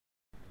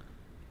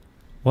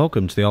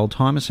Welcome to the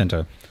Oldtimer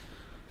Centre.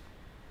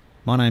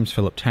 My name's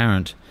Philip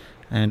Tarrant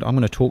and I'm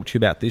going to talk to you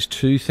about this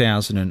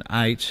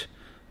 2008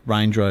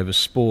 Range Rover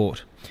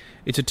Sport.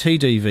 It's a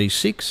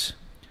TDV6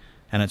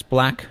 and it's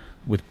black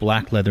with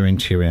black leather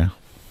interior.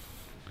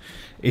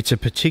 It's a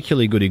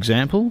particularly good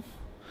example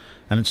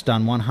and it's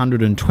done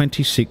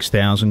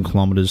 126,000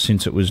 kilometres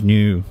since it was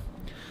new.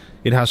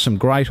 It has some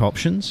great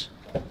options,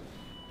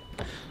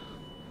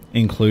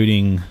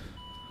 including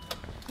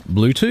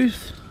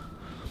Bluetooth,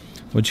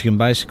 which you can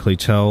basically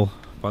tell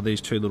by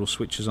these two little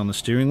switches on the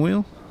steering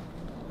wheel.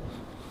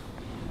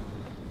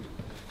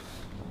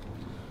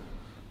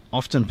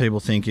 Often people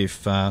think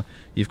if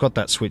you've got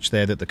that switch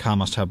there that the car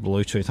must have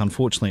Bluetooth.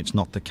 Unfortunately, it's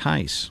not the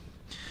case.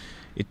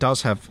 It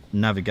does have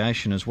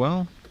navigation as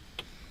well.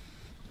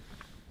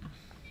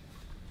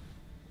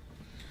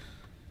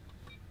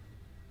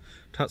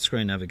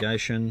 Touchscreen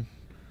navigation,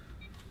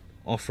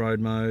 off-road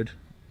mode.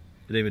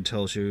 It even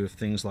tells you if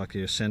things like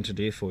your centre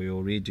diff or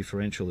your rear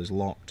differential is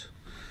locked.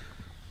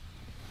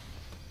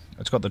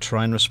 It's got the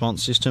terrain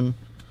response system,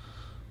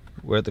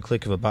 where at the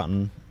click of a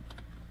button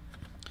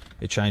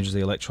it changes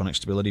the electronic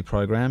stability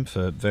program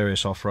for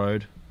various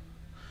off-road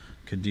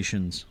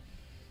conditions.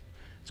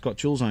 It's got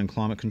dual zone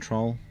climate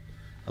control,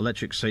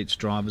 electric seats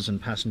drivers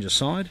and passenger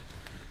side,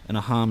 and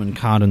a Harman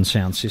Kardon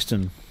sound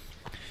system.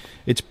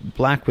 It's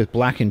black with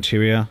black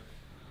interior,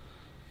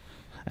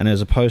 and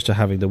as opposed to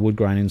having the wood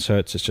grain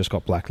inserts, it's just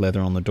got black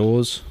leather on the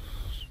doors.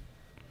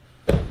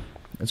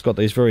 It's got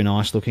these very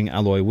nice looking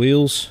alloy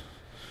wheels,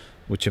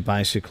 which are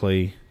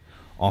basically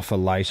off a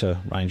later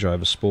Range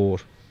Rover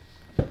Sport.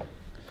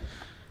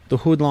 The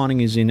hood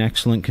lining is in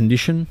excellent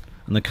condition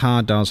and the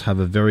car does have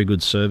a very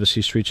good service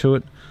history to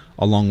it,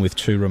 along with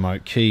 2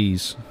 remote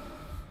keys.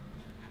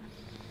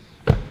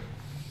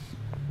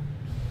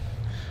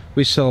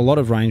 We sell a lot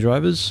of Range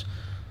Rovers,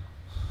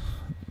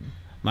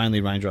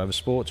 mainly Range Rover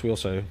Sports. We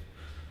also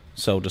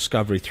sell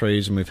Discovery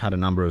 3s and we've had a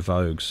number of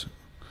Vogues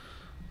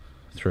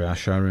through our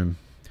showroom.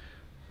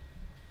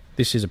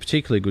 This is a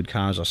particularly good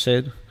car, as I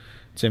said.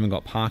 It's even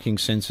got parking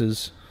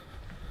sensors.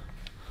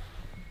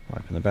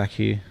 Open the back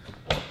here.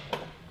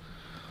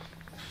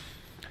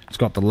 It's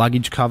got the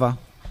luggage cover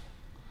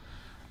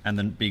and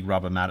the big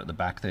rubber mat at the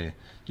back there.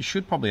 You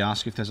should probably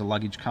ask if there's a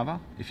luggage cover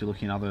if you're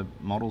looking at other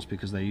models,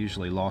 because they're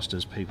usually lost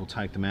as people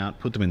take them out,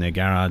 put them in their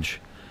garage,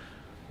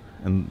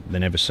 and they're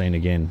never seen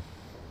again.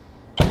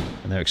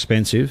 And they're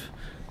expensive.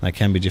 They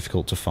can be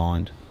difficult to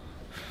find.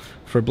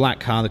 For a black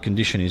car, the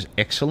condition is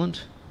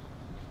excellent.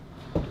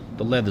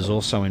 The leather's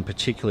also in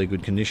particularly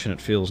good condition.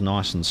 It feels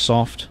nice and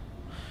soft,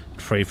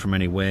 free from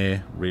any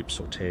wear, rips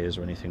or tears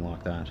or anything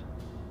like that.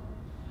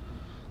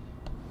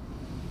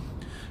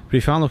 But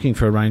if you are looking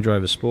for a Range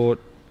Rover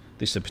Sport,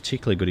 this is a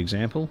particularly good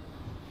example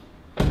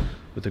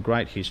with a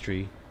great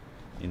history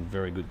in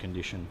very good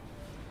condition.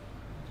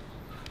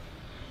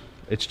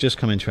 It's just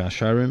come into our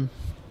showroom.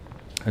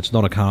 It's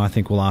not a car I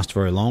think will last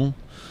very long,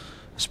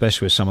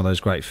 especially with some of those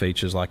great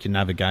features like your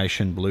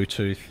navigation,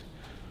 Bluetooth,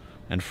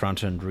 and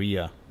front and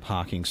rear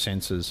parking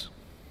sensors.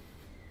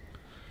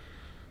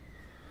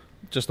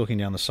 Just looking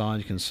down the side,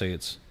 you can see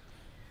it's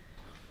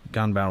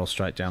gun barrel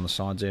straight down the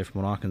sides there.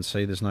 From what I can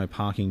see, there's no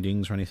parking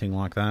dings or anything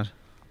like that.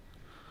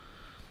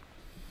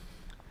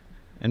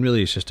 And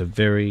really it's just a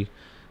very,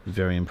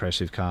 very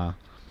impressive car.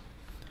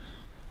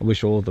 I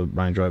wish all the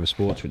Range Rover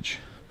Sports which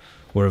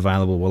were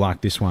available were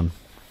like this one.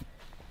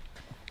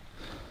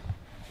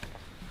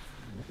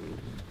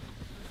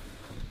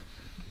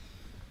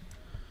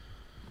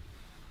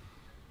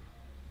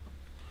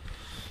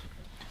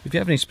 If you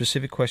have any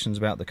specific questions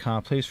about the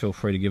car, please feel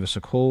free to give us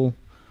a call.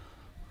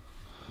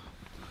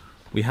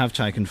 We have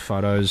taken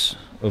photos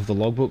of the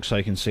logbook so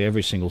you can see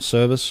every single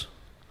service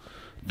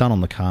done on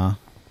the car.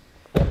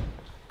 And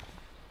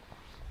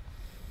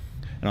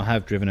I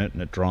have driven it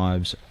and it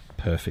drives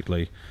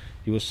perfectly.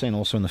 You will have seen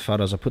also in the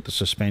photos I put the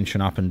suspension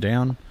up and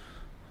down.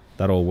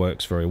 That all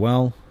works very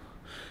well.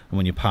 And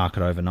when you park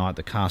it overnight,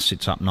 the car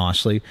sits up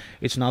nicely.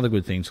 It's another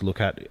good thing to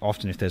look at.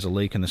 Often if there's a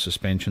leak in the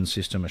suspension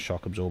system, a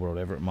shock absorber or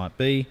whatever it might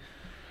be,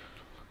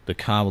 the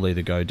car will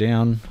either go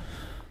down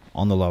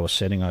on the lower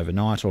setting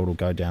overnight or it'll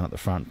go down at the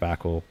front,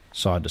 back or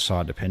side to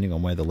side depending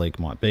on where the leak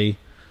might be,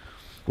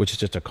 which is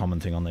just a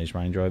common thing on these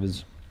Range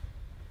Rovers.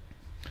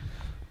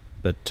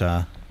 But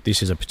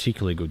this is a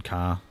particularly good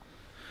car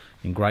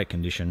in great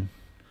condition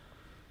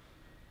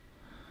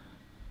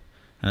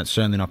and it's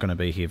certainly not going to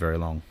be here very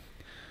long.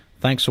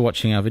 Thanks for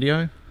watching our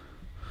video.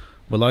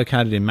 We're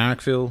located in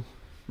Marrickville.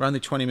 We're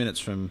only 20 minutes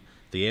from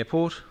the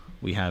airport.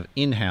 We have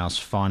in-house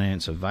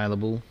finance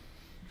available.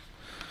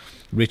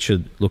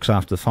 Richard looks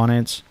after the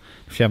finance.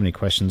 If you have any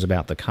questions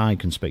about the car, you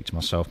can speak to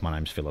myself. My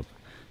name's Philip.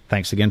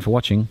 Thanks again for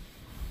watching.